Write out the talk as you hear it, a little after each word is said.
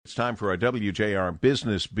It's time for our WJR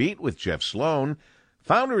Business Beat with Jeff Sloan,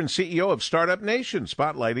 founder and CEO of Startup Nation,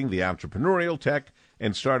 spotlighting the entrepreneurial tech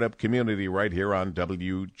and startup community right here on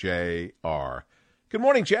WJR. Good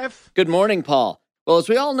morning, Jeff. Good morning, Paul. Well, as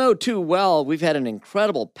we all know too well, we've had an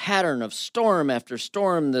incredible pattern of storm after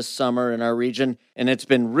storm this summer in our region, and it's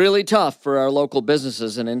been really tough for our local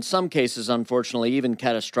businesses, and in some cases, unfortunately, even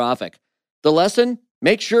catastrophic. The lesson?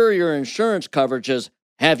 Make sure your insurance coverages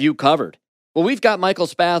have you covered. Well, we've got Michael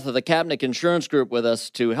Spath of the Kapnick Insurance Group with us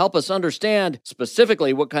to help us understand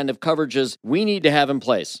specifically what kind of coverages we need to have in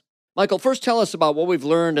place. Michael, first tell us about what we've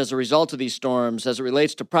learned as a result of these storms as it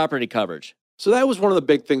relates to property coverage. So that was one of the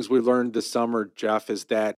big things we learned this summer, Jeff, is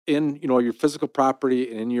that in your physical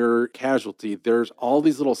property and in your casualty, there's all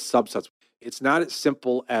these little subsets. It's not as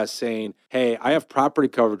simple as saying, hey, I have property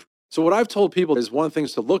coverage. So what I've told people is one of the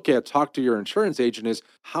things to look at, talk to your insurance agent, is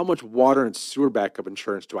how much water and sewer backup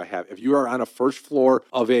insurance do I have? If you are on a first floor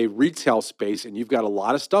of a retail space and you've got a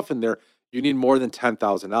lot of stuff in there, you need more than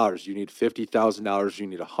 $10,000. You need $50,000. You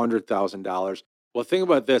need $100,000. Well, think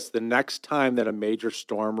about this. The next time that a major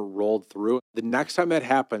storm rolled through, the next time that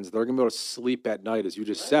happens, they're going to be able to sleep at night, as you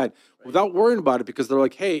just said, without worrying about it, because they're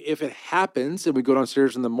like, hey, if it happens and we go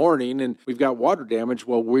downstairs in the morning and we've got water damage,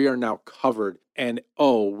 well, we are now covered. And,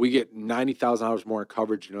 we get $90,000 more in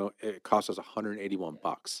coverage. It costs us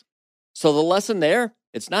 $181. So the lesson there,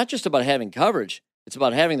 it's not just about having coverage. It's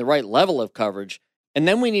about having the right level of coverage. And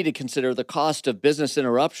then we need to consider the cost of business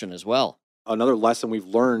interruption as well. Another lesson we've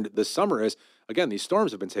learned this summer is, again, these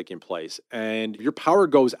storms have been taking place and your power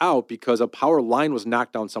goes out because a power line was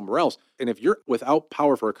knocked down somewhere else. And if you're without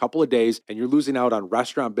power for a couple of days and you're losing out on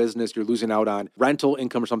restaurant business, you're losing out on rental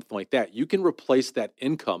income or something like that, you can replace that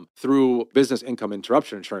income through business income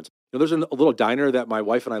interruption insurance. There's a little diner that my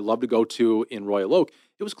wife and I love to go to in Royal Oak.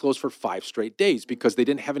 It was closed for 5 straight days because they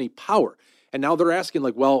didn't have any power. And now they're asking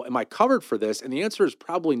well, am I covered for this? And the answer is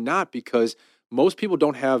probably not, because most people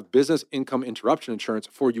don't have business income interruption insurance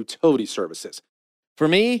for utility services. For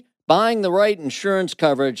me, buying the right insurance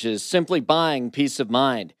coverage is simply buying peace of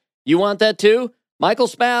mind. You want that too? Michael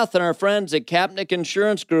Spath and our friends at Kapnick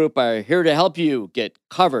Insurance Group are here to help you get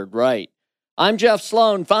covered right. I'm Jeff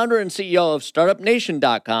Sloan, founder and CEO of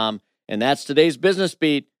StartupNation.com, and that's today's Business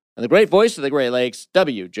Beat and the great voice of the Great Lakes,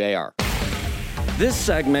 WJR. This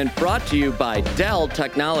segment brought to you by Dell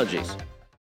Technologies.